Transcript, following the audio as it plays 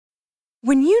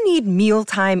When you need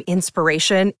mealtime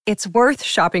inspiration, it's worth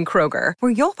shopping Kroger,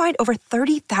 where you'll find over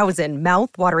 30,000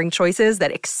 mouth-watering choices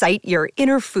that excite your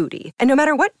inner foodie. And no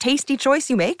matter what tasty choice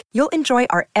you make, you'll enjoy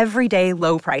our everyday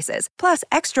low prices, plus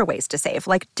extra ways to save,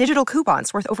 like digital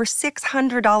coupons worth over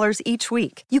 $600 each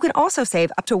week. You can also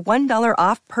save up to $1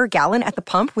 off per gallon at the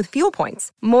pump with fuel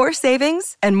points. More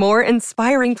savings and more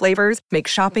inspiring flavors make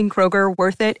shopping Kroger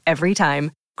worth it every time.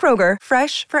 Kroger,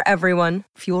 fresh for everyone.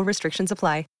 Fuel restrictions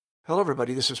apply. Hello,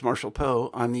 everybody. This is Marshall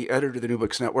Poe. I'm the editor of the New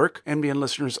Books Network. NBN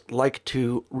listeners like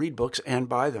to read books and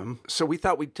buy them. So we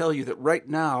thought we'd tell you that right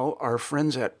now, our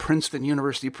friends at Princeton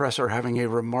University Press are having a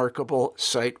remarkable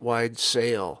site-wide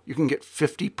sale. You can get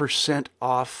 50%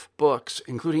 off books,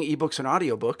 including ebooks and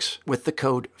audiobooks, with the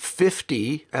code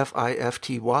 50,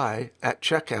 F-I-F-T-Y, at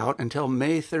checkout until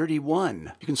May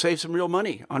 31. You can save some real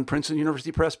money on Princeton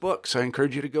University Press books. I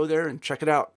encourage you to go there and check it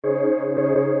out.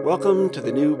 Welcome to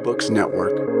the New Books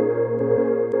Network.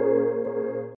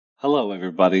 Hello,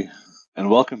 everybody,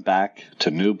 and welcome back to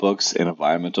New Books in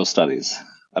Environmental Studies,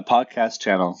 a podcast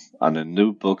channel on the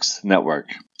New Books Network.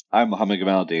 I'm Mohammed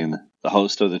Gamaldeen, the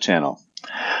host of the channel.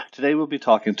 Today we'll be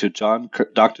talking to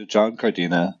Dr. John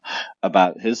Cardina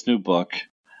about his new book,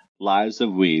 Lives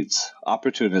of Weeds,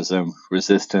 Opportunism,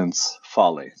 Resistance,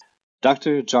 Folly.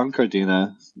 Dr. John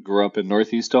Cardina grew up in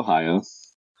Northeast Ohio.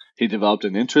 He developed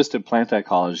an interest in plant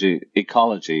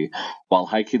ecology while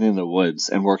hiking in the woods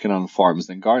and working on farms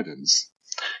and gardens.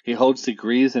 He holds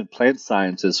degrees in plant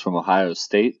sciences from Ohio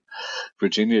State,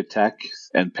 Virginia Tech,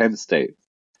 and Penn State.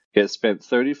 He has spent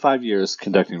 35 years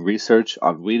conducting research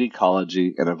on weed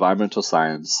ecology and environmental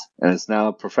science and is now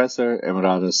a professor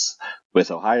emeritus with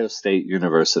Ohio State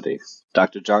University.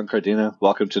 Dr. John Cardina,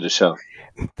 welcome to the show.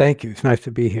 Thank you. It's nice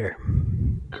to be here.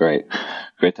 Great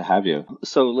to have you.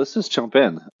 So let's just jump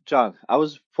in. John, I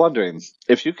was wondering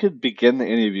if you could begin the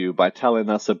interview by telling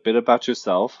us a bit about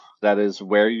yourself. That is,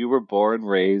 where you were born,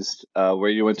 raised, where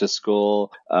you went to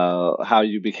school, how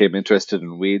you became interested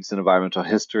in weeds and environmental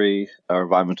history or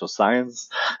environmental science,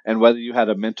 and whether you had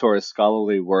a mentor or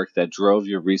scholarly work that drove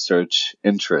your research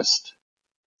interest.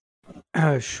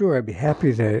 Sure, I'd be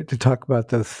happy to talk about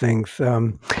those things.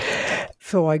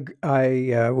 So I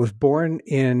was born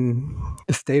in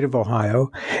the state of Ohio,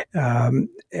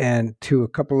 and to a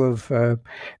couple of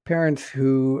parents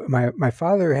who my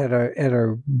father had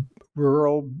a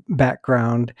rural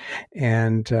background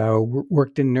and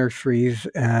worked in nurseries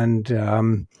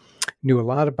and knew a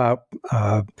lot about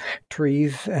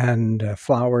trees and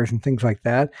flowers and things like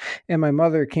that. And my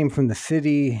mother came from the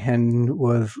city and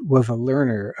was a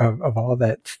learner of all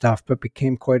that stuff, but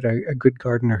became quite a good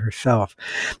gardener herself.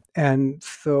 And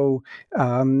so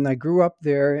I grew up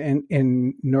there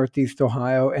in Northeast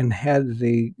Ohio and had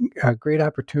the great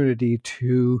opportunity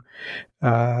to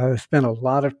spend a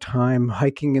lot of time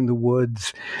hiking in the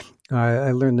woods.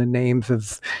 I learned the names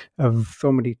of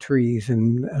so many trees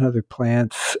and other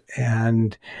plants,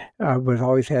 and was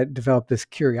always had developed this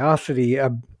curiosity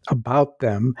about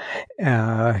them.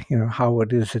 How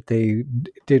it is that they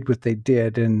did what they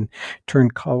did and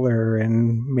turned color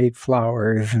and made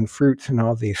flowers and fruits and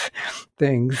all these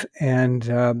things. And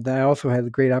I also had the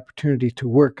great opportunity to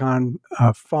work on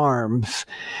farms.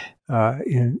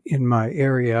 In my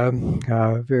area,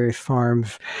 various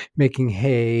farms making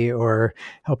hay or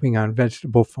helping on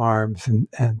vegetable farms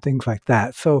and things like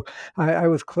that. So I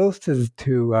was close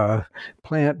to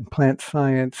plant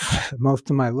science most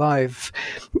of my life,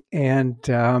 and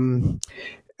I'm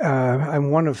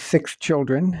one of 6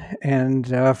 children, and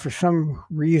for some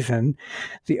reason,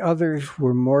 the others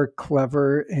were more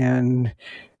clever and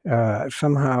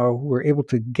somehow were able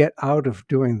to get out of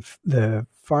doing the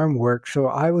farm work. So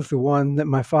I was the one that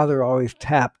my father always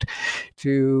tapped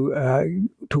to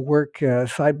work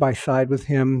side by side with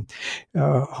him,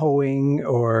 hoeing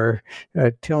or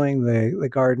tilling the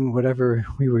garden, whatever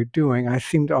we were doing. I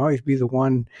seemed to always be the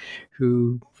one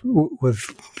who was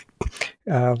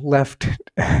left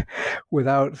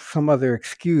without some other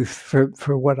excuse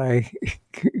for what I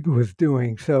was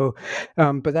doing. So,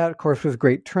 but that, of course, was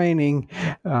great training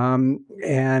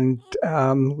and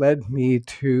led me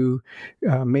to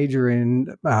major in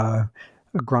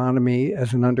agronomy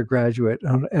as an undergraduate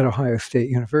at Ohio State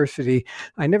University.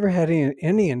 I never had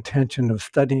any intention of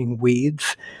studying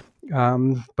weeds,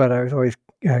 but I was always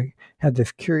had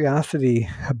this curiosity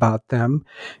about them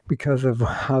because of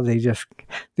how they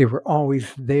were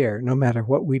always there. No matter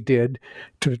what we did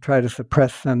to try to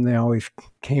suppress them, they always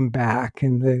came back.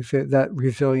 And that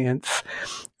resilience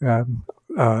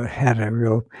had a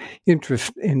real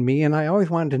interest in me, and I always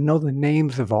wanted to know the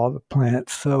names of all the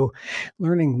plants. So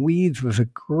learning weeds was a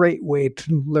great way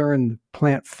to learn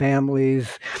plant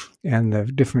families and the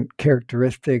different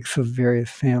characteristics of various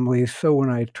families. So when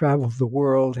I traveled the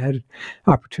world, had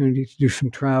opportunity to do some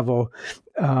travel,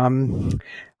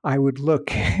 I would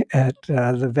look at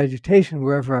the vegetation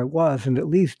wherever I was, and at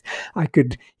least I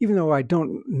could, even though I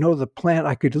don't know the plant,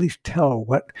 I could at least tell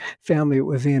what family it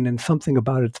was in and something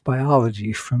about its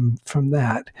biology from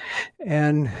that.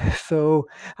 And so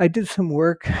I did some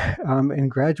work in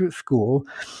graduate school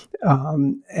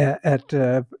at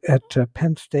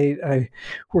Penn State. I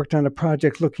worked on a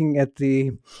project looking at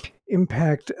the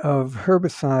impact of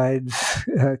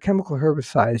herbicides, chemical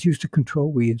herbicides used to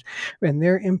control weeds, and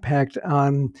their impact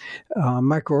on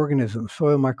microorganisms,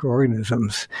 soil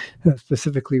microorganisms,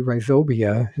 specifically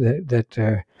rhizobia that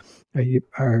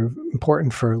are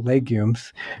important for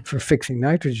legumes, for fixing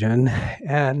nitrogen.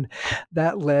 And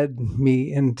that led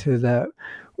me into that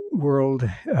world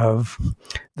of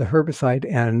the herbicide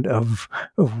end of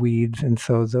weeds, and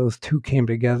so those two came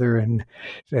together. And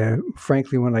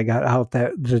frankly, when I got out,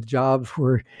 that the jobs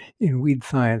were in weed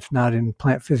science, not in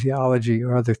plant physiology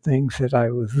or other things that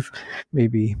I was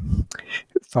maybe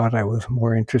thought I was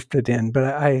more interested in.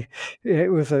 But it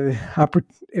was a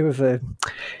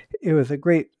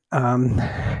great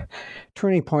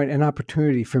turning point and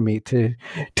opportunity for me to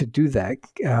do that,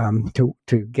 to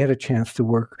get a chance to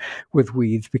work with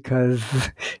weeds, because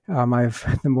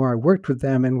the more I worked with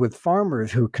them and with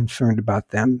farmers who are concerned about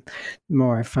them, the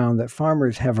more I found that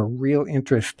farmers have a real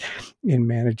interest in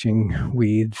managing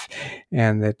weeds,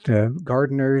 and that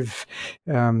gardeners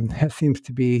seems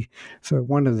to be sort of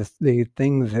one of the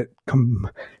things that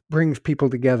brings people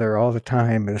together all the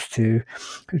time, is to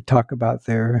talk about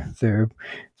the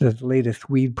latest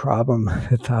weed problem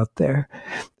that's out there.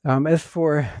 As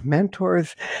for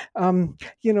mentors,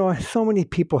 so many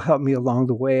people helped me along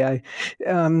the way.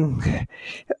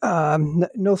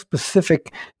 No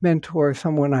specific mentor,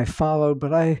 someone I followed,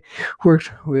 but I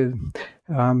worked with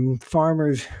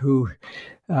farmers who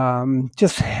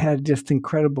just had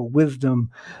incredible wisdom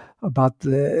about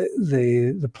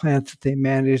the plants that they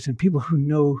managed, and people who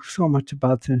know so much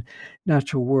about the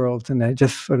natural world. And I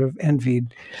just sort of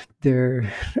envied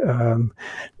their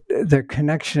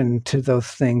connection to those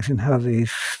things and how they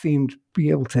seemed to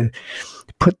be able to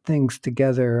put things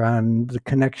together on the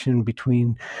connection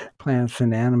between plants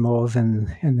and animals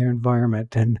and their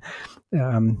environment. And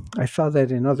I saw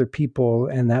that in other people,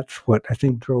 and that's what I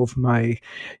think drove my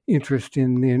interest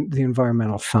in the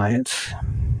environmental science.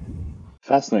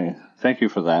 Fascinating. Thank you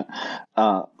for that.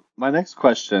 My next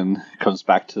question comes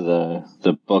back to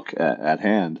the book at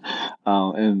hand,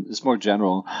 and it's more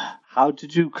general. How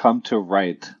did you come to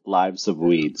write Lives of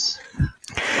Weeds?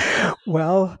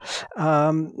 Well,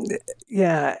 after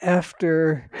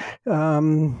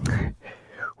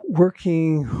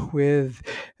working with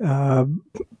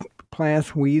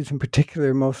plants, weeds in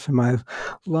particular, most of my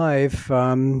life,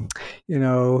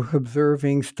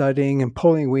 observing, studying, and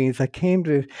pulling weeds, I came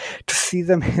to see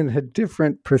them in a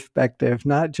different perspective,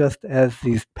 not just as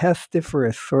these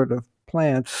pestiferous sort of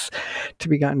plants to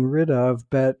be gotten rid of,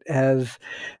 but as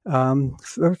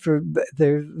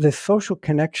the social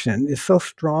connection is so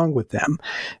strong with them.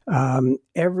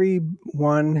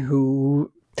 Everyone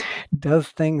who does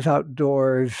things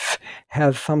outdoors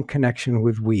has some connection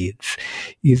with weeds.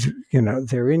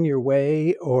 They're in your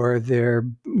way, or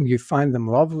you find them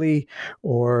lovely,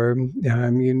 or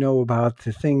about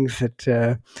the things that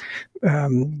the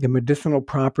medicinal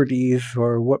properties,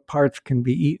 or what parts can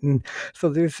be eaten. So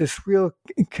there's this real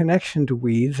connection to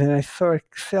weeds, and I sort of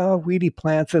saw weedy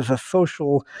plants as a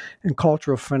social and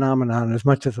cultural phenomenon as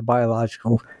much as a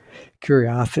biological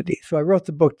curiosity. So I wrote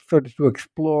the book sort of to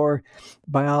explore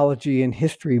biology and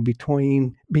history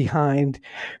behind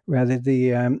rather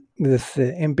this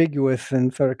ambiguous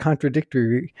and sort of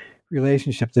contradictory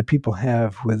relationship that people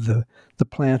have with the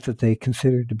plants that they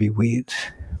consider to be weeds.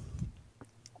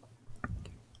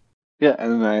 Yeah,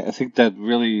 and I think that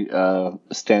really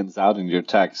stands out in your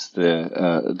text.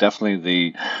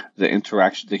 Definitely the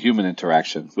interaction, the human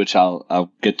interaction, which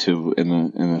I'll get to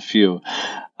in a few.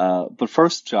 But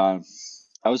first, John,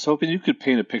 I was hoping you could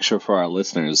paint a picture for our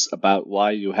listeners about why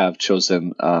you have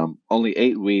chosen only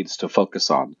 8 weeds to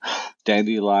focus on: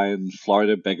 dandelion,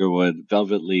 Florida beggarwood,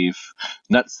 velvet leaf,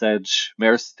 nutsedge,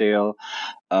 mare's tail,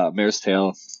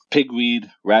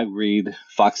 pigweed, ragweed,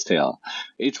 foxtail.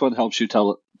 Each one helps you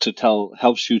tell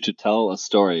helps you to tell a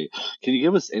story. Can you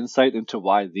give us insight into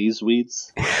why these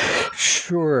weeds?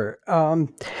 Sure.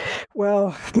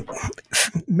 Well,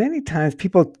 many times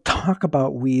people talk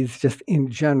about weeds just in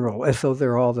general as though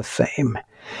they're all the same.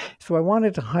 So I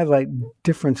wanted to highlight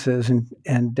differences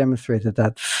and demonstrate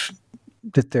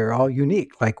that they're all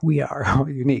unique, like we are all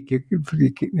unique.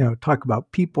 You talk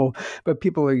about people, but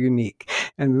people are unique,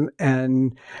 and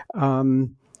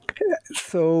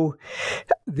so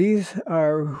these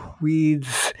are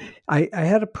weeds. I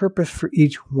had a purpose for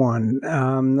each one,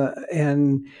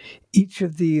 and each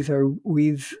of these are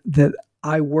weeds that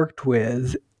I worked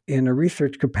with in a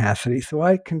research capacity. So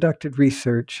I conducted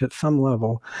research at some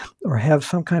level or have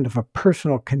some kind of a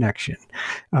personal connection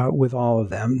with all of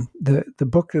them. The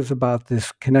book is about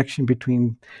this connection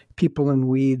between people and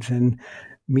weeds, and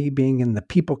me being in the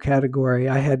people category,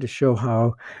 I had to show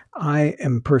how I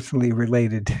am personally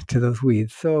related to those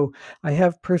weeds. So I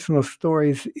have personal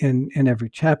stories in every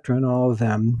chapter in all of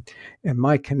them, and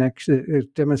my connection,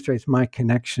 it demonstrates my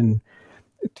connection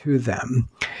to them.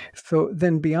 So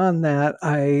then beyond that,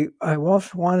 I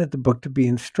also wanted the book to be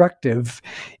instructive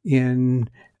in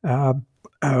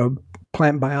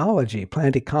plant biology,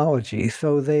 plant ecology.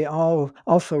 So they all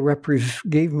also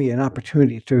gave me an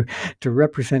opportunity to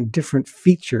represent different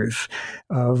features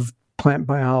of plant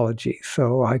biology.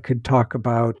 So I could talk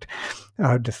about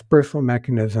dispersal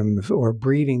mechanisms or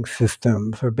breeding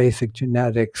systems or basic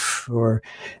genetics or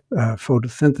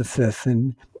photosynthesis,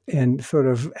 and sort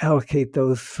of allocate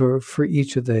those for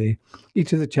each of the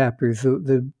chapters,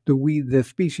 the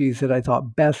species that I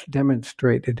thought best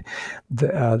demonstrated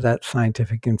that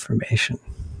scientific information.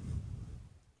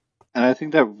 And I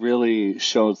think that really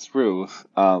showed through,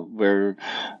 where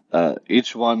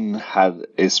each one had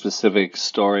a specific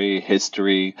story,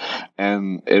 history,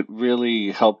 and it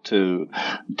really helped to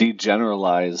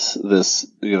degeneralize this,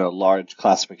 large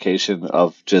classification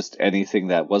of just anything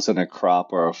that wasn't a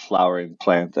crop or a flowering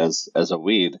plant as a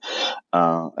weed.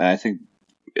 And I think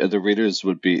the readers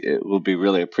will be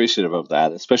really appreciative of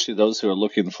that, especially those who are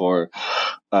looking for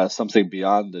something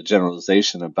beyond the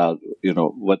generalization about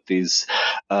what these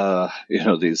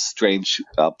these strange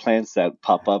plants that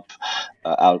pop up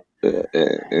out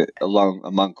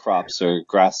among crops or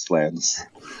grasslands.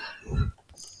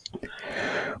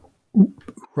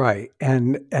 Right,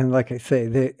 and like I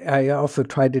say, I also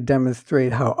tried to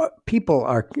demonstrate how people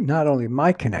are not only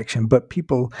my connection, but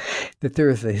people that there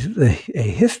is a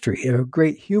history, a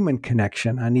great human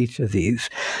connection on each of these,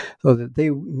 so that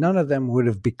none of them would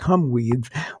have become weeds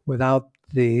without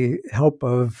the help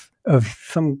of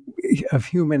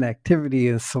human activity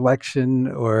and selection,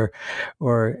 or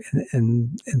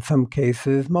in some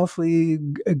cases, mostly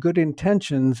good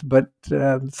intentions, but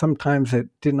sometimes it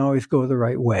didn't always go the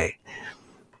right way.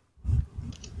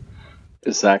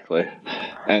 Exactly.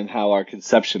 And how our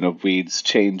conception of weeds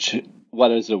what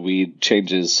is a weed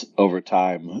changes over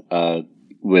time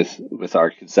with our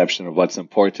conception of what's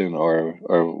important or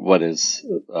what is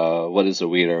a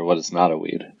weed or what is not a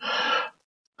weed.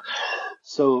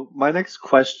 So my next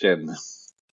question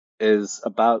is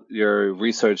about your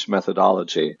research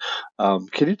methodology.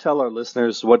 Can you tell our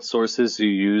listeners what sources you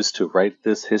use to write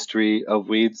this history of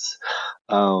weeds?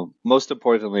 Most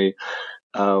importantly,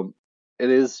 it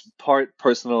is part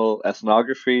personal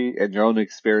ethnography and your own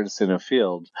experience in a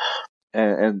field.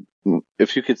 And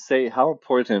if you could say, how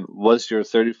important was your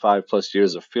 35 plus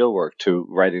years of fieldwork to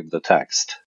writing the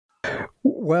text?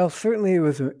 Well, certainly it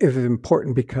was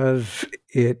important because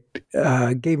it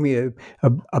gave me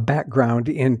a background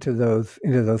into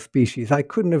those species. I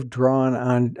couldn't have drawn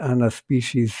on a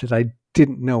species that I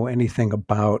didn't know anything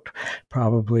about,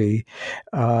 probably,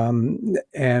 and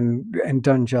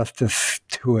done justice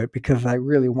to it, because I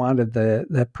really wanted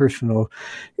that personal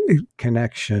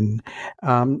connection,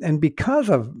 and because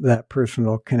of that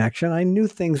personal connection, I knew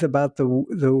things about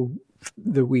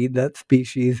the weed, that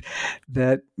species,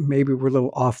 that maybe were a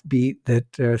little offbeat,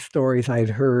 that stories I'd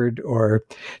heard or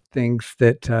things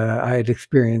that I had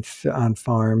experienced on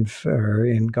farms or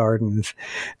in gardens.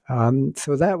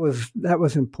 So that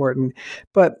was important.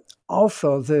 But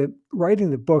also,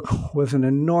 writing the book was an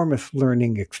enormous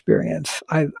learning experience.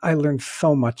 I learned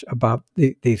so much about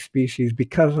these species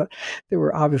because there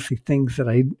were obviously things that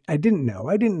I didn't know.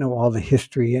 I didn't know all the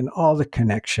history and all the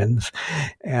connections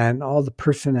and all the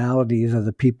personalities of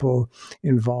the people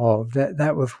involved.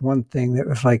 That was one thing that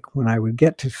was like when I would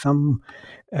get to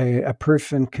a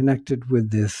person connected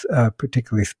with this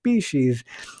particular species,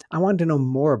 I wanted to know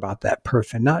more about that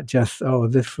person, not just, oh,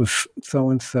 this was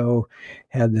so-and-so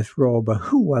had this role, but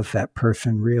who was that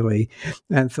person really?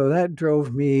 And so that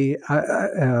drove me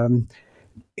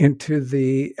into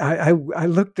the. I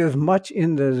looked as much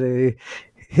into the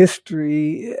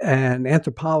history and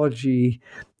anthropology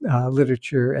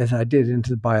literature as I did into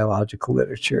the biological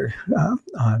literature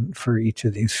for each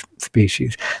of these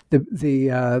species.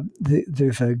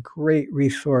 There's a great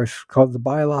resource called the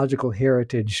Biological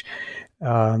Heritage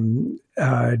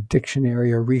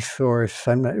dictionary or resource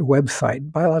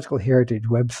website, Biological Heritage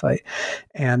website,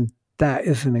 and that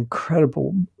is an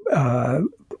incredible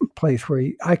place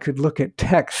where I could look at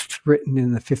texts written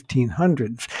in the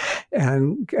 1500s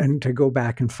and to go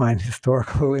back and find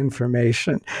historical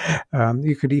information. They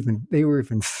were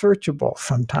even searchable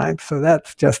sometimes. So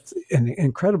that's just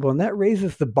incredible. And that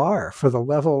raises the bar for the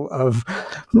level of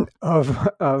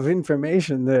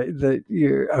information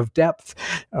of depth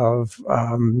of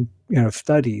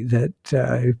study that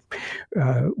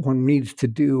one needs to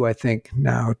do, I think,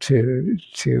 now to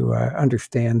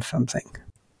understand something.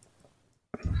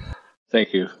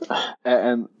 Thank you.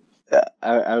 And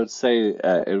I would say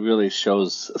it really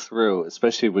shows through,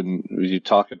 especially when you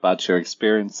talk about your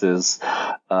experiences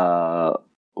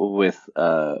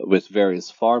with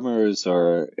various farmers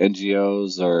or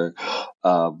NGOs or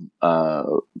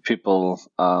people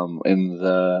in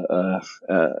the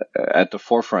at the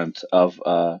forefront of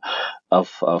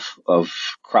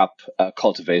crop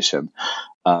cultivation,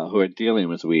 who are dealing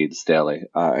with weeds daily,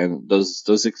 and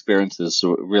those experiences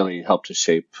really help to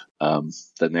shape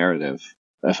the narrative,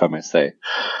 if I may say.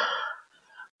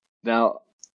 Now,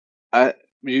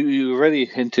 you already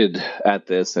hinted at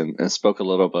this and spoke a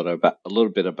little bit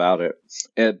about it,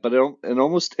 but in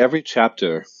almost every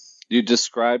chapter, you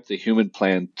describe the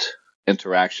human-plant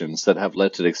interactions that have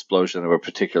led to the explosion of a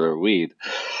particular weed.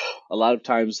 A lot of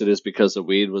times it is because the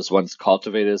weed was once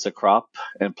cultivated as a crop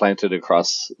and planted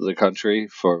across the country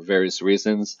for various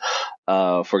reasons.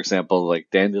 For example,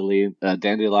 like dandelion or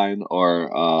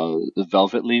the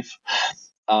velvet leaf.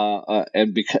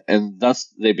 And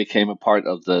thus they became a part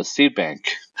of the seed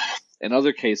bank. In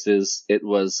other cases, it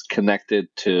was connected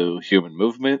to human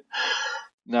movement.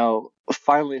 Now,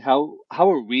 finally, how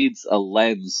are weeds a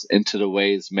lens into the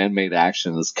ways man-made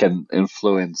actions can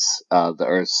influence the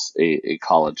Earth's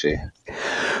ecology?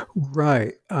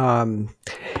 Right.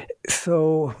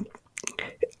 So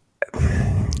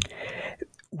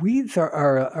weeds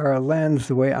are a lens,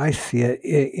 the way I see it,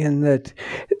 in that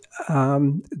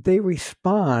they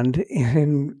respond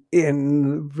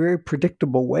in very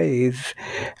predictable ways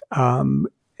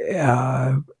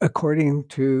according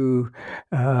to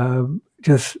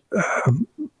just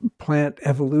plant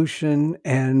evolution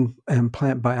and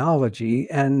plant biology.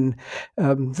 And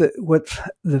the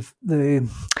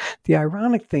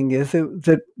ironic thing is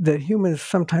that humans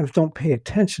sometimes don't pay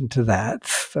attention to that.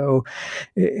 So,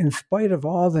 in spite of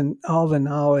all the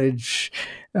knowledge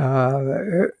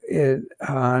on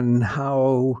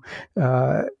how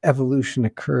evolution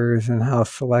occurs and how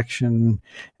selection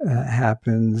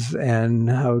happens and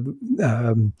how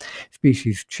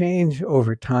species change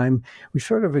over time, we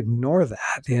sort of ignore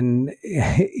that in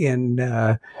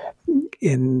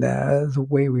the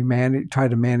way we try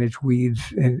to manage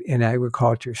weeds in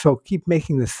agriculture. So keep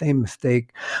making the same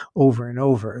mistake over and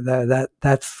over.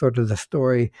 That's sort of the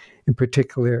story in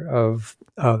particular of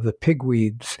the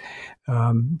pigweeds.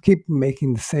 Keep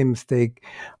making the same mistake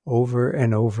over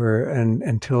and over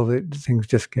until things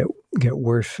just get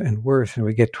worse and worse, and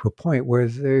we get to a point where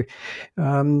they're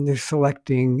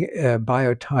selecting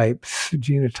biotypes,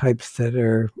 genotypes that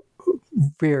are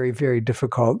very, very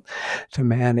difficult to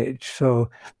manage. So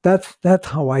that's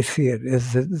how I see it,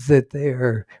 is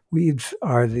that weeds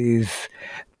are these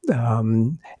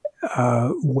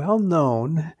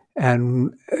well-known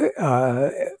and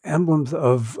emblems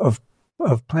of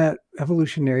plant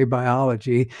evolutionary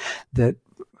biology that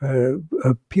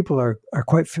people are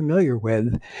quite familiar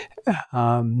with.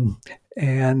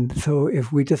 And so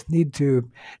if we just need to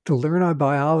learn our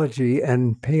biology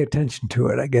and pay attention to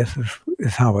it, I guess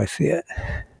is how I see it.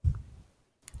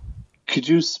 Could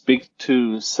you speak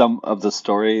to some of the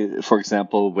story, for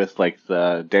example, with like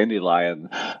the dandelion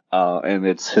and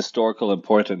its historical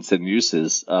importance and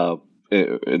uses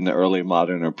in the early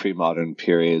modern or pre-modern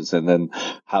periods, and then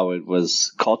how it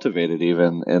was cultivated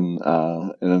even in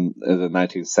the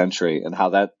 19th century, and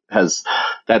how that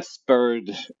spurred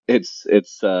its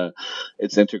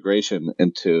integration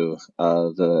into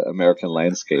the American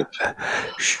landscape?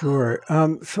 Sure.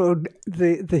 So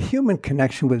the human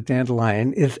connection with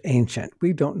dandelion is ancient.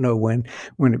 We don't know when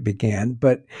it began,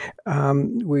 but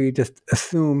we just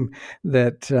assume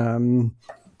that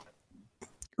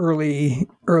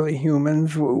early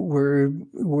humans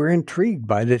were intrigued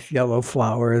by this yellow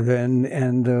flower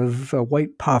and those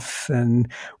white puffs,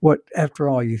 and what, after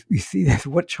all, you see this,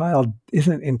 what child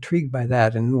isn't intrigued by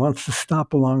that and wants to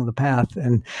stop along the path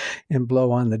and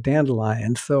blow on the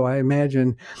dandelion? So I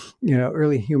imagine,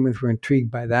 early humans were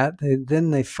intrigued by that.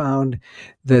 Then they found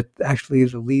that actually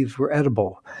the leaves were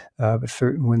edible, but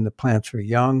certain when the plants were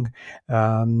young,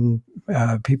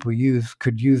 people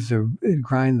could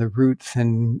grind the roots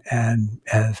and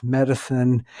as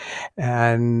medicine,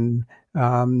 and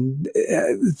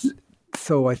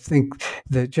so I think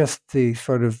that just the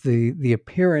sort of the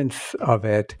appearance of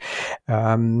it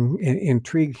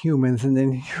intrigued humans, and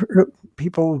then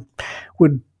people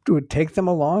would take them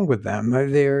along with them.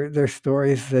 They're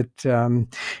stories that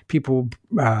people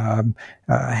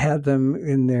had them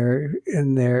in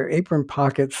their apron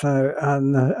pockets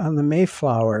on the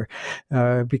Mayflower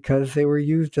because they were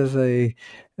used as a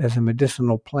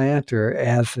medicinal plant or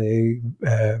as a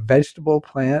vegetable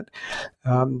plant.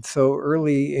 So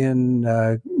early in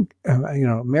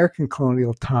American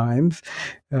colonial times,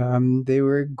 they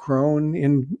were grown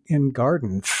in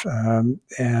gardens,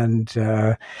 and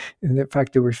in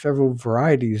fact there were several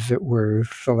varieties that were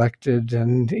selected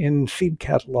and in seed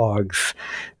catalogs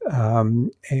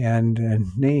and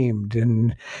named,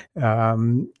 and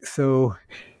so.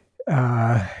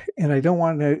 And I don't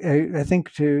want to. I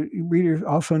think readers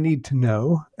also need to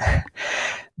know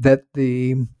that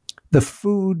the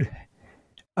food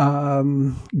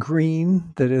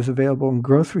green that is available in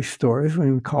grocery stores,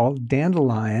 when called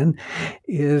dandelion,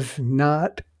 is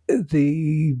not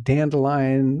the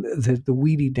dandelion, the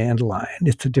weedy dandelion.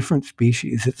 It's a different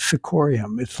species. It's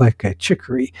Cichorium. It's like a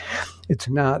chicory. It's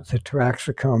not the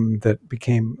Taraxacum that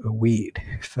became a weed.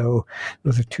 So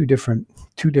those are two different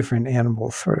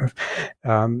animals, sort of.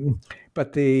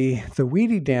 But the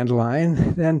weedy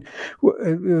dandelion, then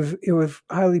it was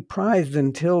highly prized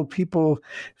until people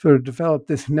sort of developed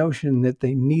this notion that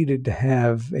they needed to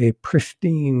have a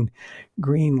pristine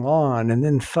green lawn, and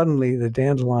then suddenly the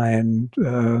dandelion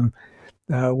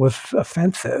was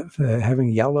offensive, having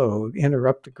yellow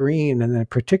interrupt the green, and then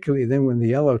particularly then when the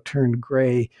yellow turned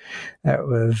gray, that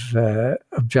was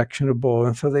objectionable,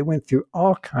 and so they went through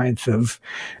all kinds of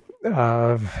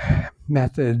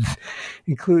methods,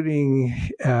 including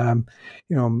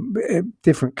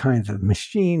different kinds of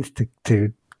machines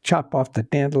to chop off the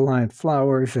dandelion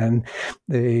flowers, and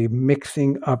the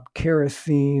mixing up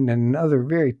kerosene and other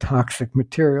very toxic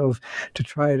materials to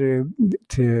try to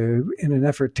in an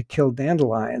effort to kill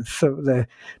dandelions. So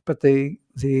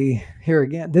here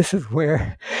again, this is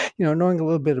where, knowing a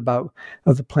little bit of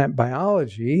the plant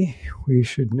biology, we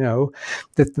should know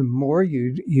that the more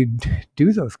you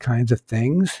do those kinds of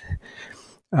things,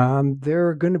 there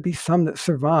are going to be some that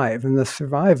survive, and the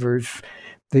survivors,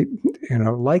 they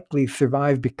likely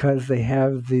survive because they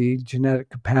have the genetic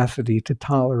capacity to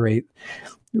tolerate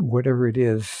whatever it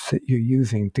is that you're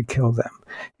using to kill them,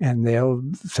 and they're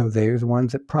the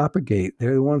ones that propagate.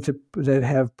 They're the ones that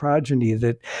have progeny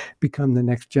that become the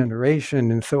next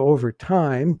generation. And so over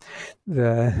time,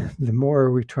 the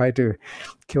more we try to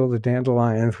kill the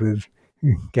dandelions with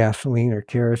gasoline or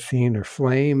kerosene or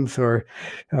flames or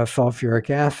sulfuric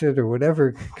acid or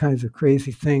whatever kinds of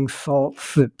crazy things,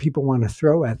 salts that people want to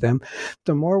throw at them,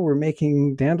 the more we're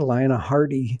making dandelion a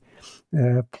hardy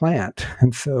plant.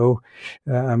 And so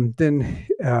then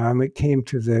it came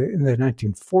to in the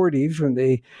 1940s when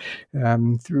they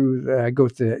I go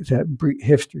to that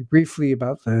history briefly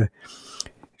about the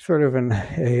sort of an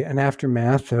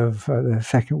aftermath of the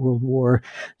Second World War.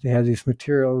 They had these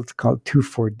materials called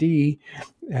 2,4-D,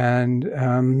 and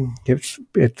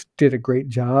it did a great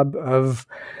job of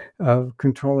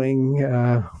controlling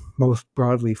most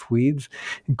broadleaf weeds,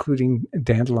 including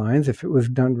dandelions, if it was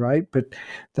done right. But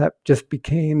that just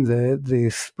became the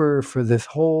spur for this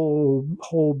whole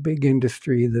big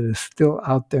industry that is still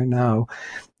out there now,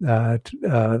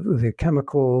 the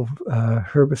chemical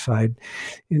herbicide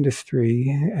industry.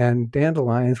 And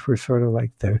dandelions were sort of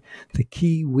like the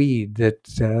key weed that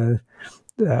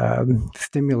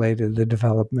stimulated the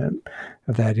development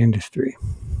of that industry.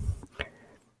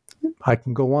 I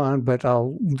can go on, but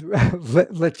I'll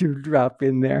let you drop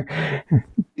in there.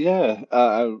 Yeah,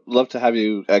 I'd love to have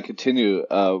you continue.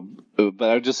 But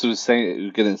I just was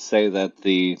going to say that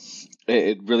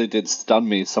it really did stun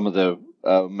me, some of the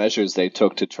measures they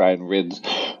took to try and rid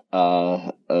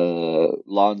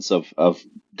lawns of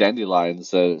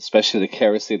dandelions, especially the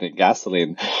kerosene and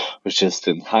gasoline, which just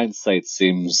in hindsight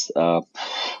seems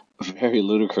very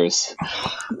ludicrous.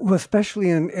 Well, especially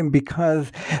and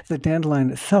because the dandelion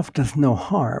itself does no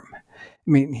harm. I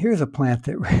mean, here's a plant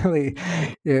that really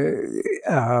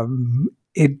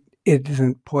it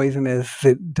isn't poisonous.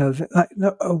 It doesn't.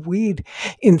 No, a weed,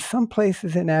 in some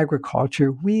places in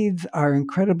agriculture, weeds are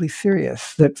incredibly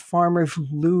serious. That farmers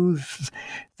lose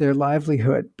their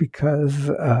livelihood because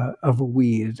of a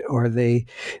weed, or there's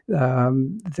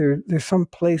some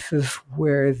places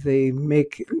where they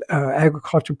make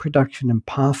agriculture production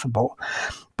impossible.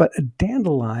 But a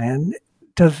dandelion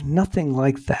does nothing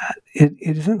like that. It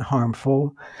isn't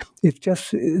harmful. It's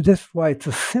just that's why it's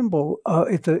a symbol.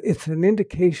 It's an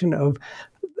indication of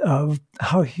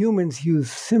how humans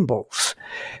use symbols.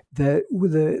 That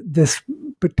with this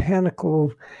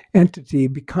botanical entity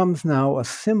becomes now a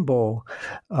symbol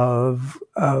of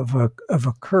a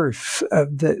curse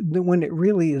that when it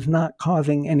really is not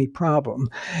causing any problem,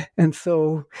 and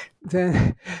so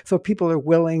people are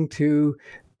willing to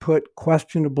put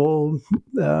questionable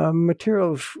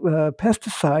materials,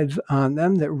 pesticides on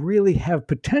them that really have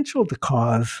potential to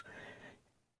cause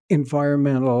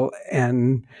environmental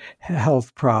and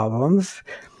health problems.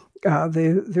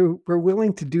 They were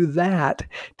willing to do that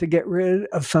to get rid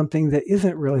of something that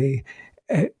isn't really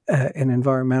an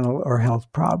environmental or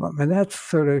health problem, and that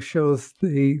sort of shows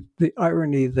the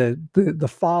irony, the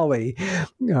folly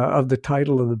of the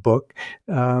title of the book,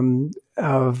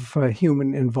 of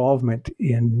human involvement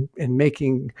in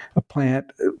making a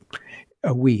plant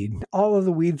a weed. All of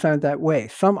the weeds aren't that way.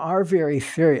 Some are very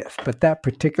serious, but that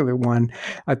particular one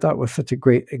I thought was such a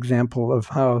great example of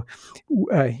how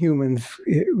humans,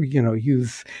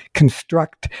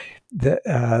 construct the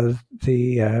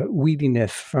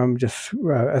weediness from just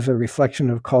as a reflection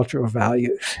of cultural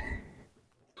values.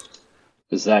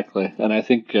 Exactly. And I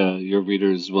think your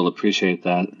readers will appreciate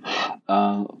that.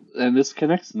 And this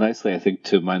connects nicely, I think,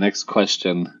 to my next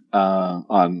question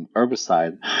on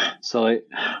herbicide. So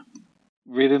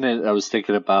reading it, I was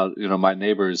thinking about, my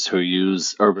neighbors who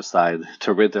use herbicide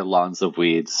to rid their lawns of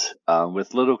weeds,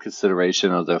 with little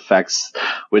consideration of the effects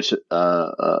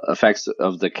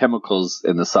of the chemicals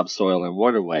in the subsoil and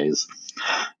waterways.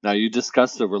 Now, you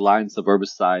discussed the reliance of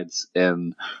herbicides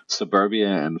in suburbia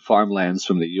and farmlands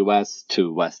from the U.S.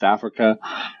 to West Africa,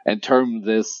 and termed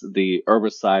this the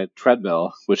herbicide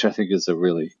treadmill, which I think is a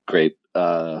really great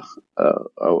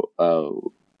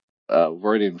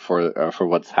wording for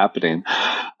what's happening.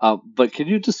 But can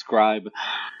you describe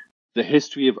the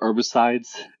history of herbicides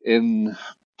in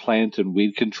plant and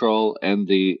weed control and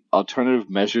the alternative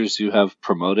measures you have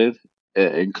promoted,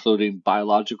 including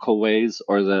biological ways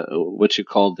or what you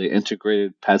call the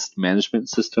integrated pest management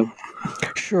system?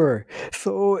 Sure.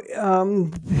 So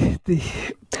the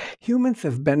humans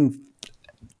have been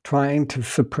trying to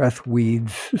suppress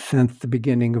weeds since the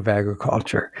beginning of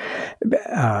agriculture.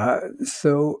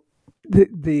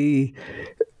 They've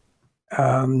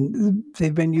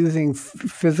been using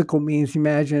physical means.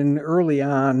 Imagine early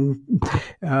on,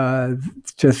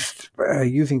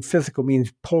 using physical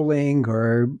means, pulling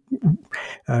or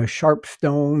sharp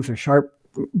stones or sharp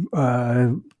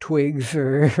twigs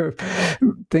or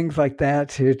things like that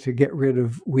to get rid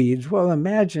of weeds. Well,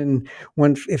 imagine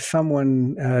if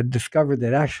someone discovered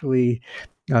that actually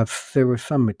there was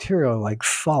some material like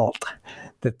salt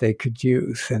that they could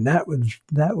use, and that would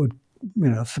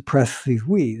suppress these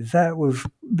weeds. That was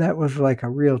like a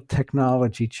real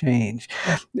technology change.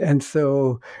 And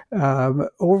so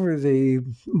over the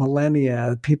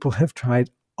millennia, people have tried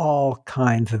all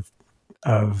kinds of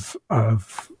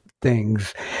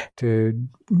things to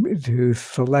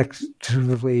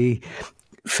selectively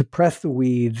suppress the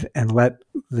weeds and let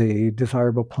the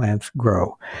desirable plants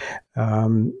grow.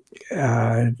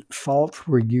 Salts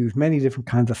were used. Many different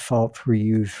kinds of salts were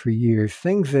used for years.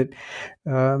 Things that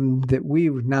we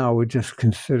now would just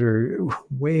consider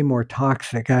way more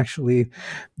toxic, actually,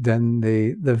 than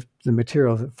the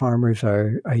materials that farmers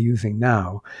are using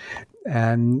now.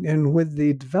 And with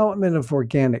the development of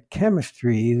organic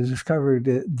chemistry, it discovered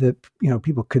that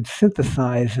people could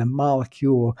synthesize a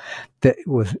molecule that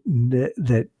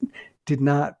did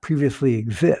not previously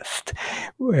exist,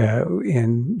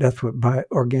 and that's what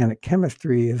organic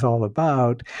chemistry is all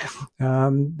about.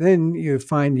 Then you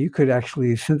find you could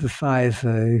actually synthesize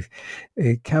a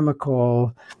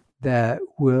chemical that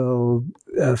will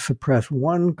suppress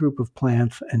one group of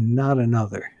plants and not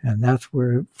another. And that's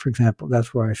where, for example,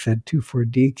 that's where I said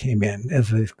 2,4-D came in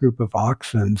as a group of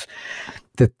auxins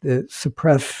that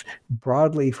suppress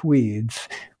broadleaf weeds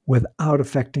without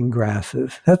affecting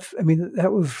grasses. That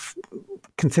was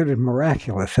considered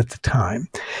miraculous at the time.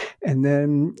 And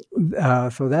then,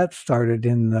 so that started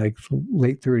in like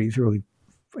late 30s, early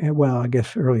I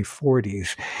guess early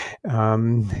 40s.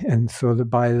 And so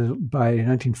by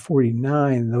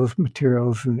 1949, those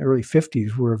materials in the early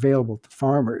 50s were available to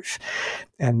farmers.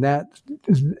 And that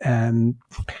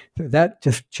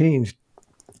just changed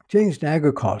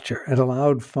agriculture. It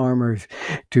allowed farmers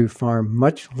to farm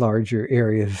much larger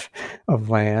areas of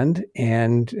land,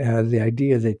 and the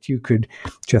idea that you could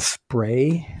just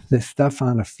spray this stuff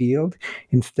on a field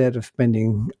instead of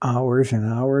spending hours and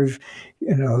hours,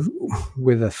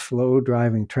 with a slow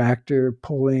driving tractor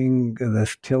pulling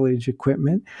this tillage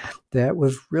equipment, that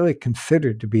was really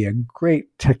considered to be a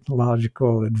great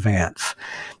technological advance.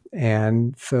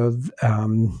 And so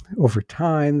over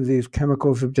time, these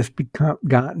chemicals have just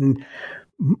gotten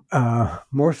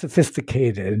more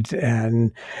sophisticated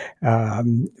and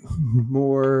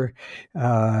more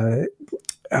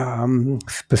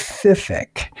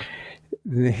specific.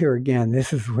 Here again,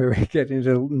 this is where we get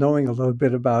into knowing a little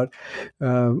bit about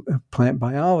plant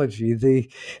biology. The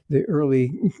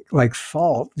early, like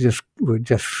salt,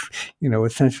 would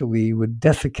essentially would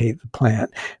desiccate the plant,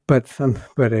 but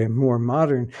a more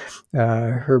modern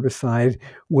herbicide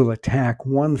will attack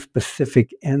one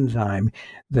specific enzyme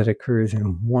that occurs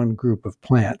in one group of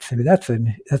plants. I mean, that's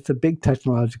a big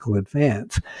technological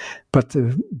advance. But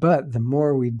the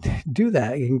more we do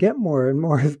that, you can get more and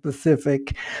more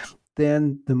specific,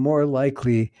 then the more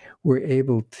likely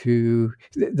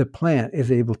the plant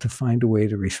is able to find a way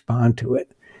to respond to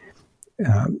it.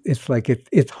 It's like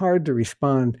it's hard to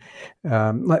respond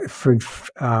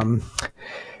to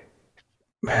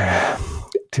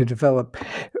develop.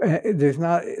 There's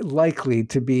not likely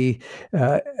to be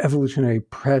evolutionary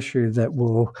pressure that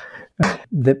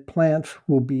plants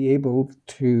will be able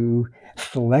to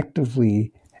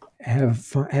selectively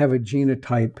have a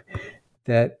genotype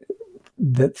that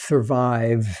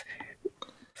survives,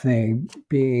 say,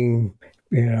 being,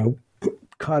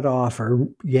 cut off or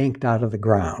yanked out of the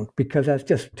ground, because that's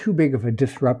just too big of a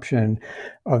disruption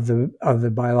of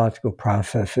the biological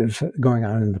processes going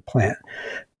on in the plant.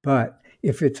 But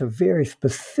if it's a very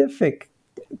specific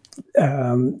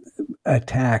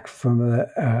attack from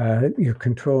your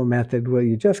control method, where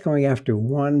you're just going after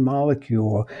one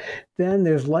molecule, then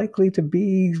there's likely to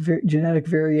be genetic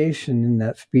variation in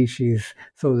that species,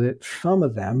 so that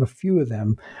a few of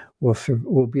them,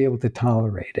 will be able to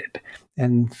tolerate it.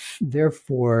 And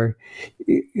therefore,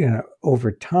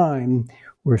 over time,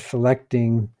 we're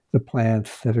selecting the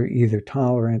plants that are either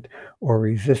tolerant or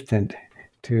resistant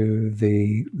to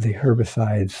the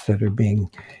herbicides that are being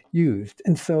used.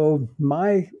 And so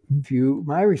my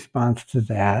response to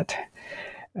that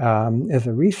as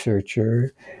a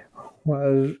researcher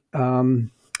was,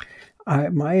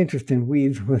 my interest in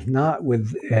weeds was not on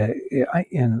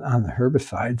the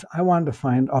herbicides. I wanted to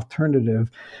find alternative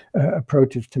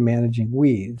approaches to managing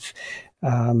weeds.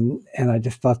 And I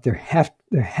just thought there has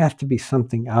to be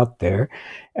something out there.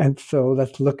 And so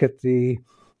let's look at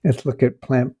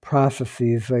plant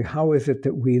processes. Like, how is it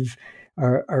that weeds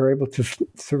are able to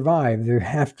survive?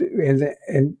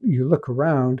 And you look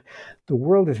around, the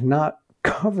world is not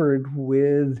covered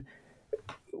with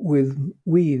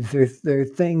weeds. There are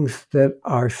things that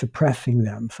are suppressing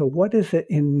them. So what is it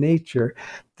in nature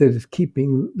that is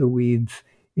keeping the weeds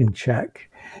in check?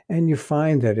 And you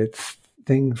find that it's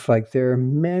things like there are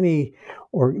many,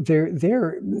 or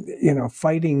they're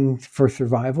fighting for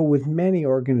survival with many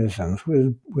organisms,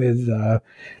 with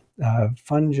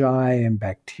fungi and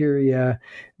bacteria,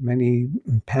 many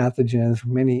pathogens,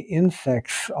 many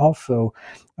insects also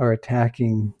are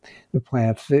attacking the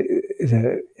plants,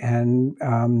 and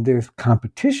there's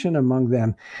competition among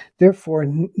them. Therefore,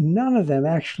 none of them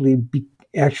actually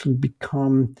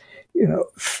become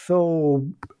so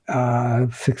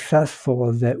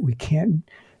successful that we can't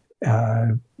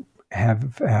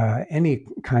have any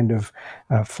kind of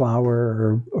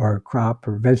flower or crop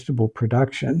or vegetable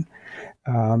production.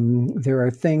 There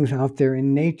are things out there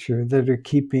in nature that are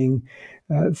keeping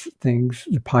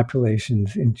the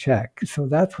populations in check. So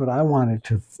that's what I wanted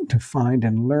to find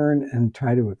and learn and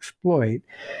try to exploit.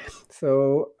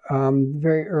 So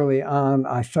very early on,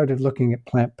 I started looking at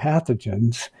plant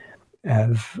pathogens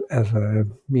as a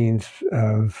means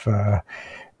of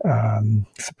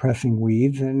suppressing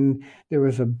weeds, and there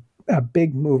was a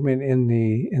big movement in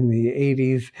the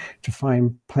 80s to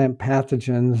find plant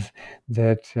pathogens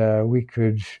that we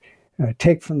could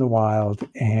take from the wild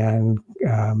and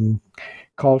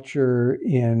culture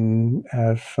in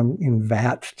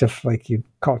vats, just like you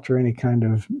culture any kind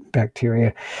of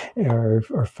bacteria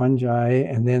or fungi,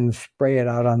 and then spray it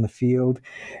out on the field,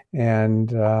 and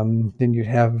then you'd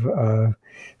have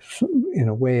in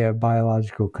a way a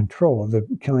biological control,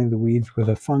 killing the weeds with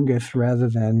a fungus rather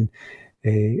than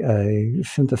a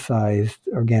synthesized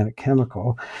organic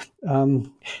chemical.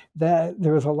 That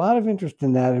there was a lot of interest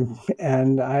in that,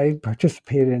 and I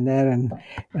participated in that and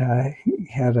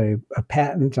had a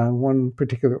patent on one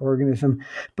particular organism.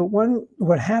 But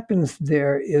what happens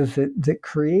there is that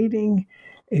creating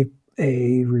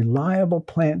a reliable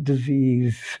plant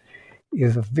disease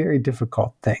is a very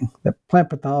difficult thing. The plant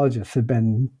pathologists have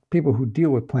been, people who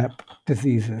deal with plant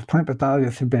diseases, plant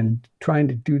pathologists have been trying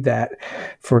to do that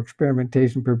for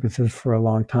experimentation purposes for a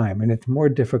long time, and it's more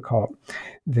difficult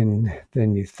than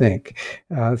you think.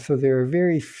 So there are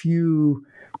very few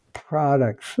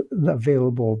products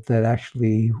available that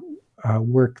actually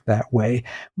work that way.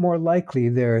 More likely,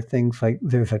 there are things like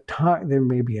there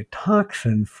may be a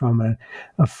toxin from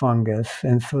a fungus,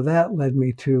 and so that led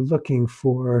me to looking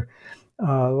for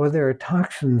there are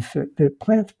toxins that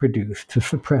plants produce to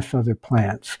suppress other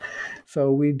plants.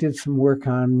 So we did some work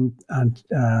on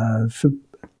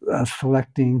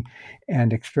selecting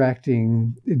and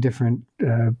extracting different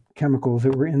chemicals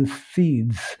that were in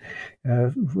seeds,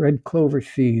 red clover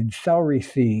seeds, celery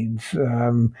seeds,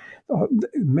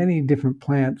 many different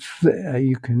plants.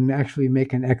 You can actually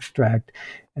make an extract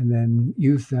and then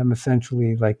use them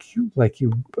essentially like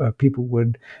people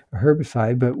would a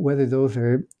herbicide. But whether those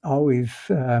are always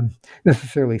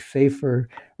necessarily safer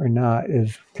or not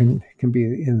can be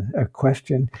in a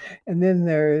question. And then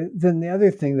the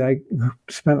other thing that I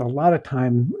spent a lot of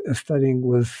time studying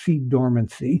was seed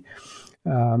dormancy.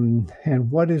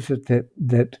 And what is it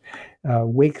that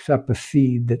wakes up a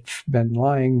seed that's been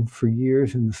lying for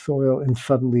years in the soil and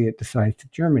suddenly it decides to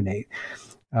germinate?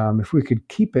 If we could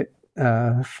keep it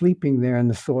sleeping there in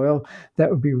the soil, that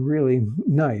would be really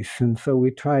nice. And so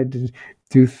we tried to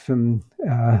do some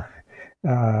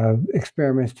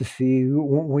experiments to see.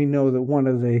 We know that one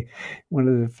of the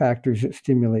factors that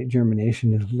stimulate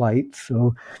germination is light.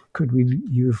 So could we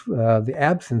use the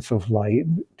absence of light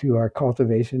to our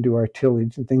cultivation, to our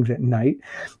tillage and things at night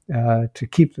to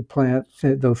keep the plants,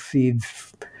 those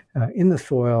seeds in the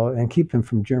soil and keep them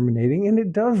from germinating? And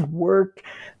it does work.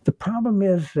 The problem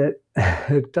is that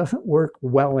it doesn't work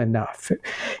well enough.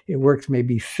 It works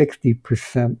maybe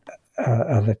 60%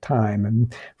 of the time.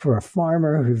 And for a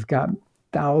farmer who's got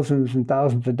thousands and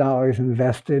thousands of dollars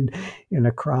invested in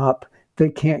a crop, they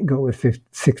can't go with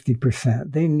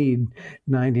 60%. They need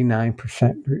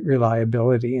 99%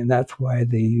 reliability, and that's why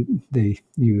they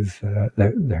use the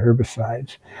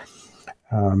herbicides.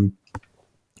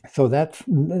 So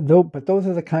but those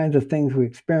are the kinds of things we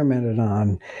experimented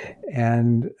on.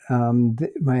 And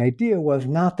my idea was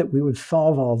not that we would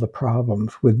solve all the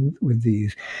problems with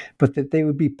these, but that they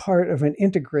would be part of an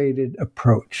integrated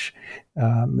approach.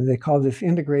 They call this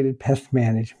integrated pest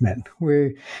management,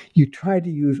 where you try to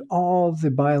use all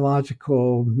the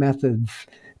biological methods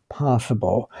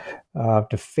possible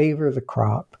to favor the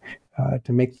crop,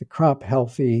 to make the crop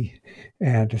healthy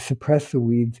and to suppress the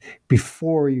weeds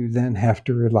before you then have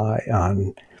to rely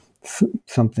on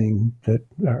something that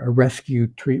a rescue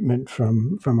treatment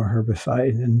from a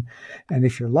herbicide. And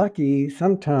if you're lucky,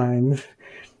 sometimes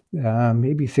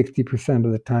maybe 60%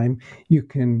 of the time you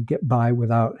can get by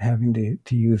without having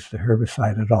to use the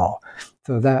herbicide at all.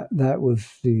 So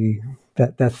that's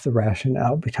the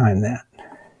rationale behind that.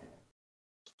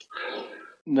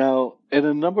 Now, in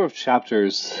a number of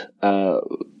chapters,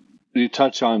 you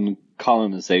touch on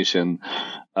colonization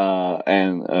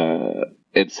and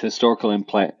its historical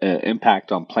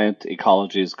impact on plant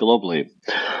ecologies globally.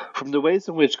 From the ways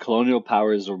in which colonial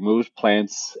powers removed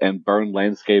plants and burned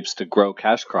landscapes to grow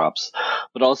cash crops,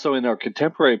 but also in our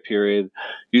contemporary period,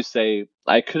 you say,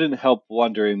 I couldn't help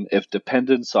wondering if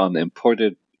dependence on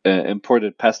imported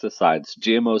pesticides,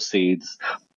 GMO seeds,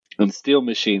 and steel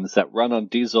machines that run on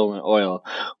diesel and oil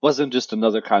wasn't just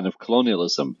another kind of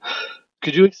colonialism.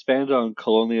 Could you expand on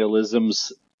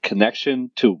colonialism's connection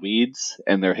to weeds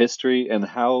and their history, and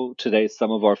how today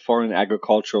some of our foreign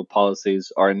agricultural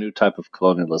policies are a new type of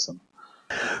colonialism?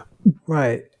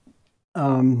 Right.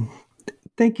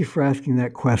 Thank you for asking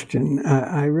that question.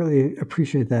 I really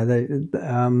appreciate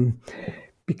that.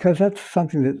 Because that's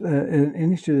something that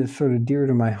an issue that's sort of dear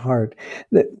to my heart.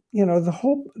 That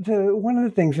one of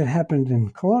the things that happened in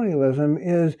colonialism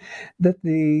is that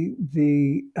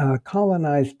the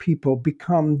colonized people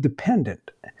become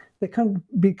dependent. They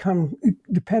become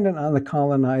dependent on the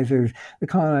colonizers. The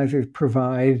colonizers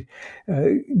provide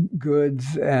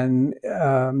goods, and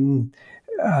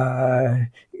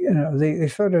they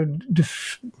sort of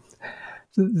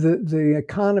the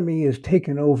economy is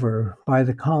taken over by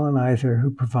the colonizer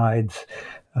who provides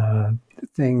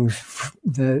things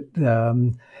that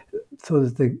so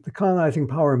that the colonizing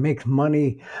power makes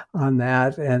money on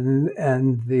that,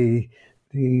 and the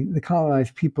the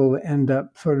colonized people end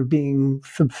up sort of being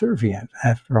subservient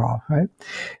after all, right?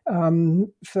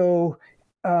 So.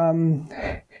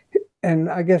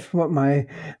 And I guess what my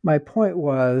point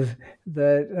was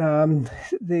that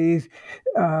these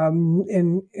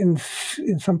in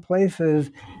some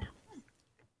places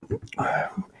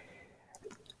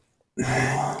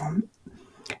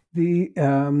the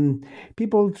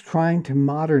people trying to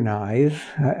modernize,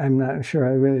 I'm not sure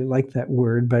I really like that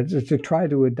word, but to try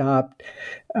to adopt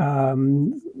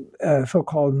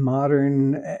so-called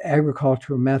modern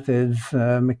agricultural methods,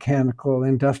 mechanical,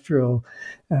 industrial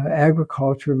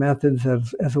agriculture methods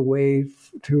as a way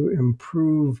to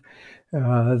improve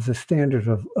the standard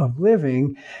of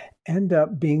living, end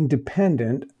up being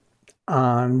dependent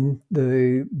on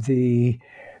the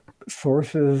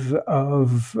sources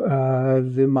of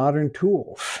the modern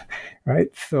tools, right?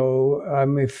 So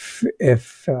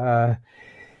if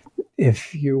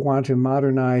you want to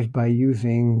modernize by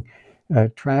using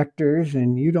tractors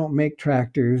and you don't make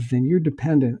tractors, then you're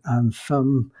dependent on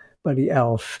somebody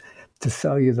else to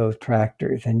sell you those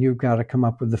tractors, and you've got to come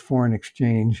up with the foreign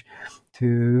exchange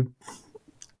to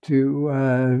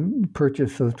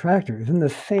purchase those tractors. And the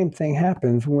same thing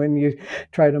happens when you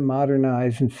try to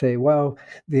modernize and say, well,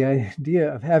 the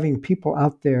idea of having people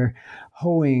out there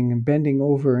hoeing and bending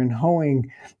over and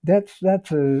hoeing, that's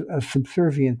a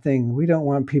subservient thing. We don't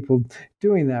want people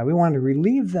doing that. We want to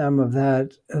relieve them of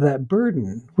that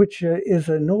burden, which is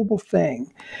a noble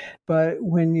thing. But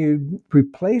when you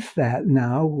replace that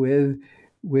now with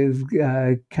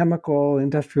chemical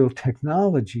industrial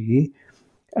technology,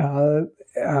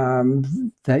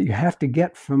 that you have to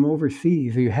get from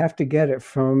overseas, or you have to get it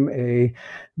from a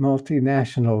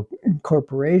multinational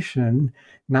corporation.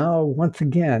 Now, once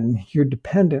again, you're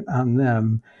dependent on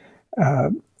them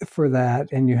for that,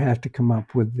 and you have to come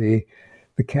up with the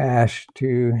cash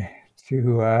to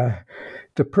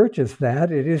purchase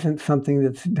that. It isn't something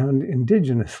that's done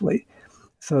indigenously.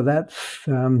 So that's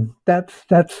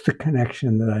the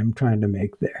connection that I'm trying to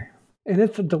make there. And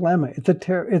it's a dilemma.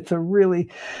 It's a really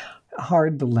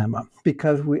hard dilemma,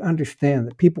 because we understand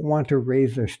that people want to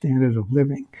raise their standard of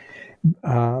living,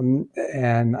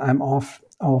 and I'm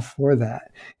all for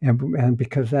that, and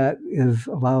because that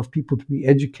allows people to be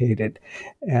educated,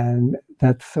 and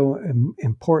that's so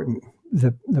important.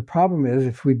 The problem is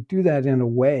if we do that in a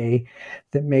way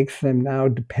that makes them now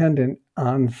dependent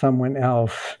on someone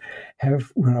else,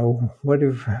 what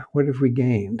have we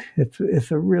gained?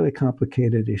 It's a really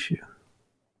complicated issue.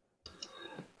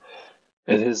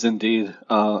 It is indeed,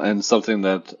 and something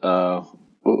that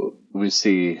we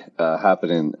see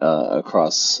happening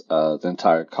across the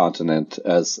entire continent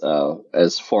as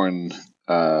foreign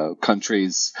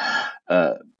countries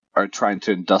are trying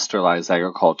to industrialize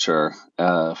agriculture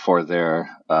for their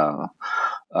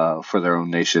own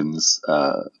nation's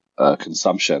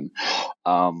consumption,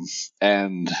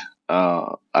 and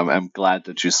I'm glad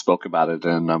that you spoke about it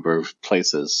in a number of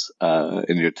places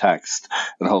in your text,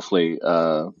 and hopefully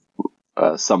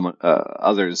some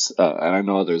others, and I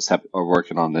know others are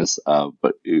working on this,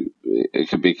 but it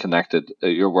can be connected.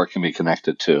 Your work can be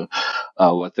connected to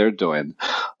what they're doing.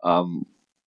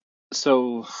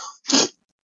 So,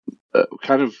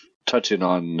 kind of touching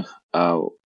on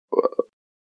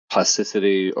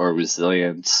plasticity or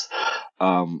resilience.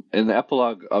 In the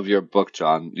epilogue of your book,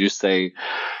 John, you say,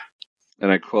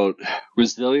 and I quote,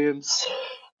 "Resilience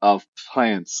of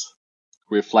plants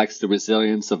reflects the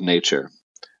resilience of nature,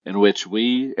 in which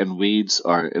we and weeds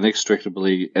are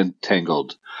inextricably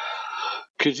entangled."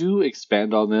 Could you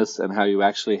expand on this and how you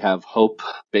actually have hope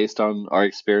based on our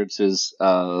experiences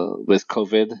with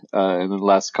COVID in the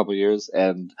last couple of years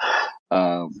and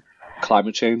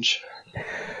climate change?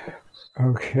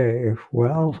 Okay,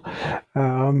 well,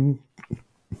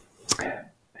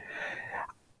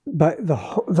 but the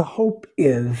hope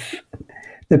is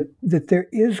that there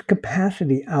is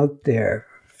capacity out there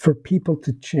for people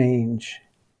to change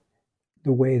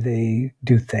the way they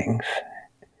do things.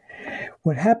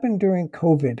 What happened during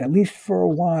COVID, at least for a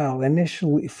while,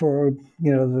 initially for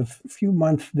the few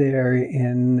months there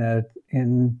in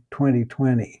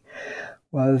 2020,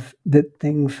 was that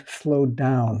things slowed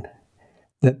down.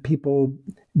 That people,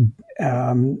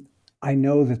 I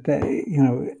know that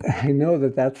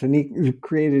that's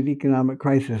created economic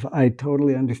crisis. I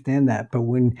totally understand that. But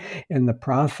when in the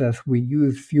process we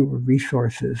used fewer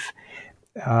resources,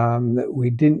 we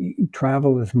didn't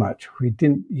travel as much, we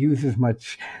didn't use as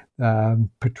much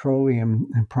petroleum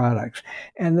and products.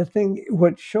 And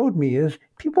what showed me is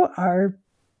people are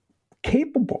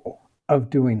capable of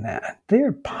doing that.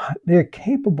 They're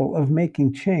capable of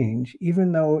making change,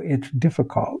 even though it's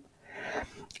difficult.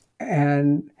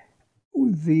 And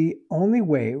the only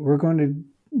way we're going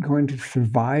to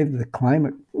survive the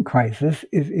climate crisis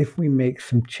is if we make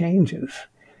some changes.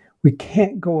 We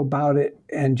can't go about it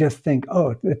and just think,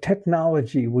 oh, the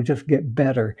technology will just get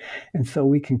better. And so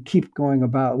we can keep going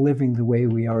about living the way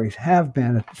we always have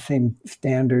been at the same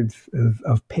standards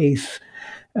of pace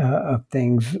of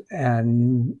things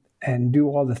and do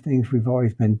all the things we've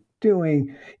always been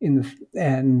doing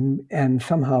and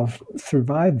somehow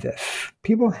survive this.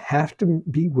 People have to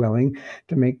be willing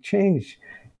to make change.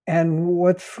 And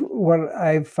what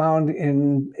I've found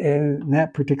in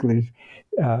that particular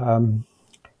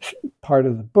part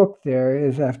of the book there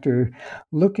is, after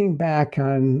looking back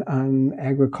on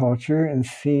agriculture and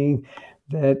seeing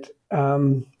that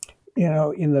in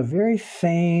the very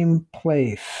same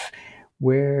place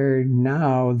where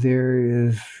now there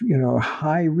is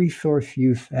high resource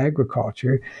use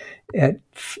agriculture, at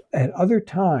other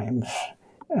times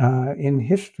in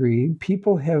history,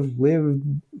 people have lived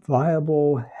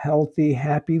viable, healthy,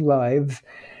 happy lives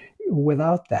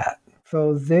without that.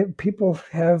 So people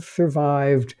have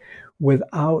survived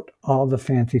without all the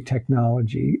fancy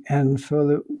technology, and so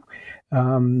that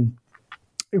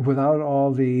without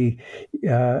all the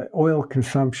oil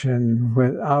consumption,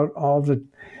 without all the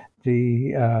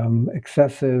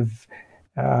excessive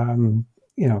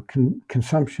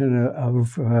consumption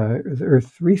of the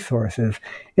Earth's resources,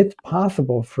 it's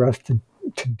possible for us to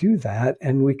do that,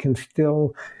 and we can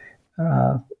still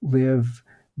live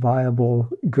viable,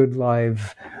 good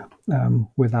lives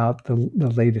without the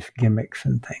latest gimmicks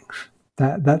and things.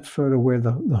 That's sort of where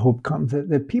the hope comes.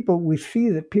 That we see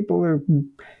that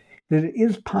it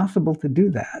is possible to do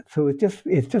that. So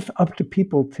it's just up to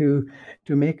people to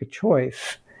make a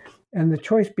choice, and the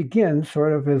choice begins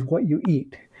sort of as what you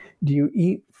eat. Do you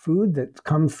eat food that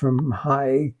comes from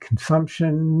high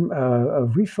consumption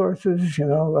of resources?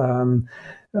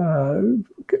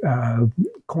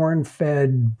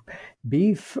 Corn-fed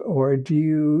beef, or do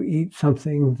you eat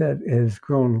something that is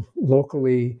grown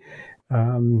locally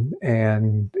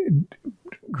and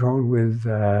grown with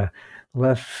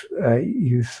less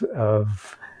use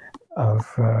of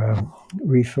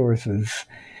resources?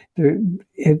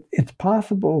 It's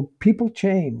possible. People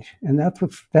change, and that's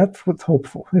what's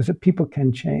hopeful, is that people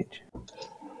can change.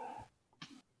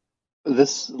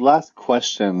 This last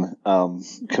question,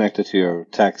 connected to your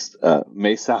text,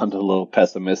 may sound a little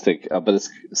pessimistic, but it's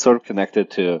sort of connected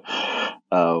to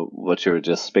what you were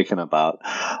just speaking about.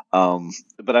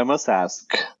 But I must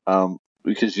ask,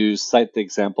 because you cite the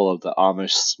example of the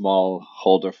Amish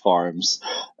smallholder farms,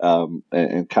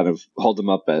 and kind of hold them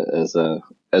up as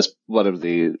one of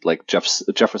the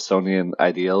Jeffersonian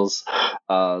ideals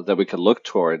that we could look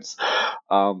towards,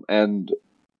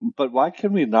 But why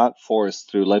can we not force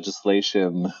through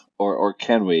legislation, or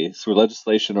can we, through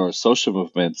legislation or social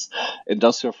movements,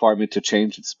 industrial farming to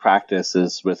change its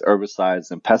practices with herbicides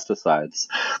and pesticides?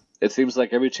 It seems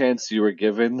like every chance you were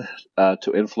given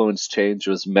to influence change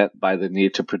was met by the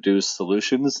need to produce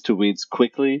solutions to weeds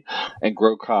quickly and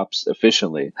grow crops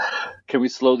efficiently. Can we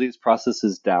slow these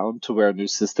processes down to where a new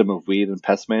system of weed and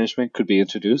pest management could be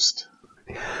introduced?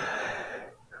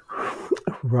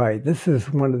 Right. This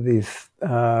is one of these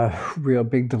real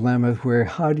big dilemmas where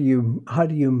how do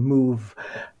you move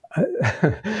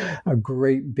a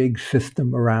great big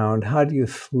system around? How do you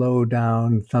slow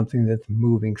down something that's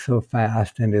moving so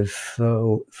fast and is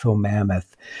so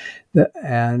mammoth?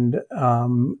 I'm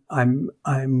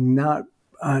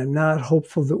not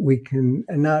hopeful that we can,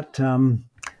 not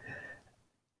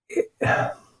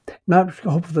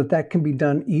hopeful that can be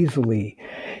done easily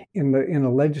in a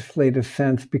legislative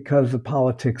sense, because the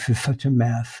politics is such a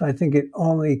mess. I think it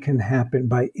only can happen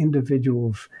by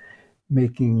individuals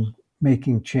making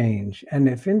change. And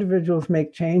if individuals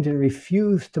make change and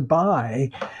refuse to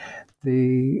buy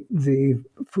the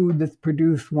food that's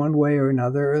produced one way or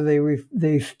another, or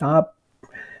they stop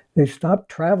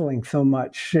traveling so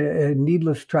much,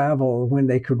 needless travel, when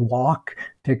they could walk,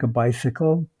 take a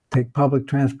bicycle, take public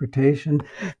transportation.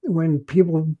 When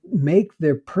people make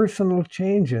their personal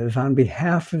changes on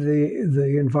behalf of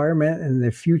the environment and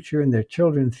their future and their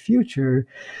children's future,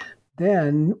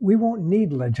 then we won't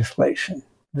need legislation.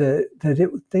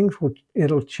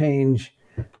 It'll change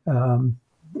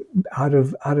out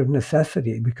of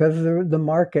necessity, because the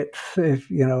markets,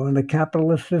 in the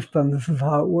capitalist system, this is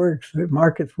how it works. The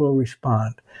markets will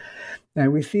respond.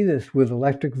 And we see this with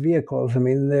electric vehicles. I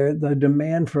mean, the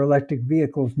demand for electric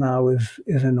vehicles now is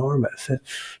enormous.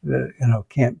 It's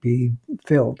can't be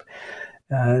filled,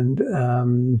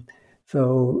 and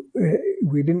so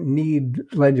we didn't need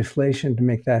legislation to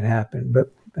make that happen.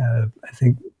 But I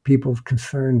think people's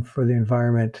concern for the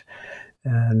environment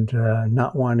and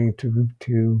not wanting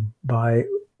to buy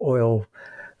oil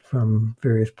from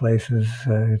various places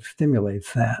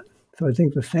stimulates that. So I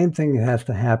think the same thing has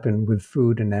to happen with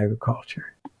food and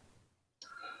agriculture.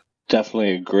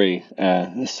 Definitely agree.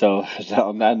 So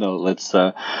on that note, let's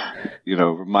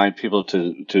remind people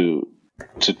to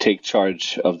take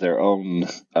charge of their own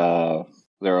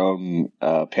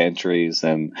pantries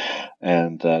and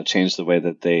change the way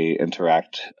that they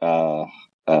interact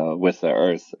with the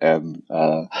earth, and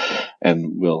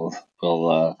we'll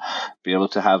be able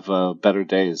to have better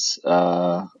days,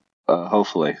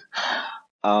 hopefully.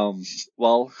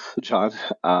 Well, John,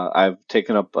 I've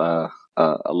taken up a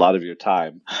lot of your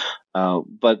time,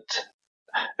 but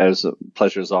as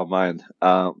pleasure is all mine.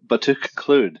 But to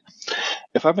conclude,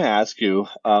 if I may ask you,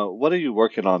 what are you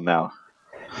working on now?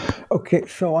 Okay,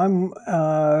 so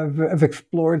I've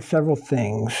explored several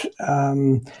things,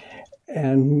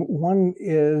 and one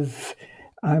is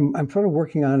I'm sort of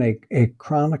working on a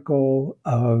chronicle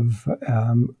of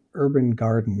urban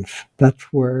gardens. That's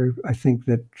where I think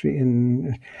that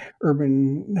in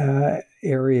urban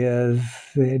areas,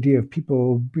 the idea of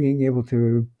people being able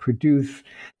to produce,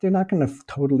 they're not going to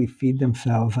totally feed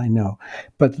themselves, I know,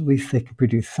 but at least they can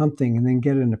produce something and then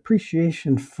get an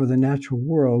appreciation for the natural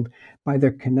world by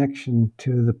their connection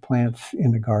to the plants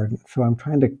in a garden. So I'm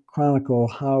trying to chronicle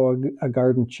how a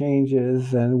garden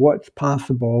changes and what's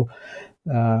possible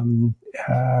to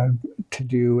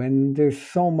do. And there's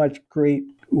so much great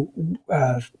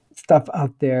stuff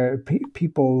out there,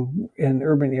 people in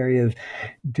urban areas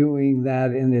doing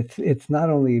that, and it's not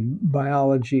only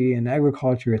biology and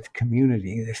agriculture, it's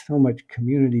community. There's so much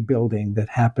community building that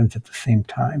happens at the same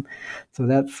time. So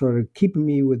that's sort of keeping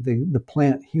me with the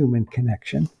plant-human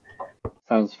connection.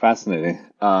 Sounds fascinating.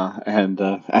 And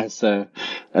as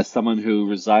someone who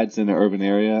resides in an urban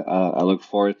area, I look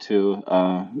forward to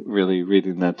really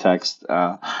reading that text.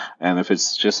 And if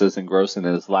it's just as engrossing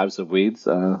as Lives of Weeds,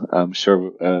 I'm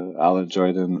sure I'll enjoy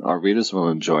it and our readers will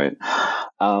enjoy it.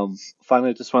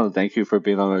 Finally, I just want to thank you for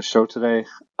being on our show today.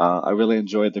 I really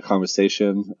enjoyed the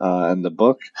conversation and the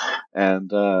book,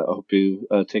 and I hope you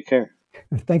take care.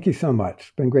 Thank you so much.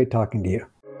 It's been great talking to you.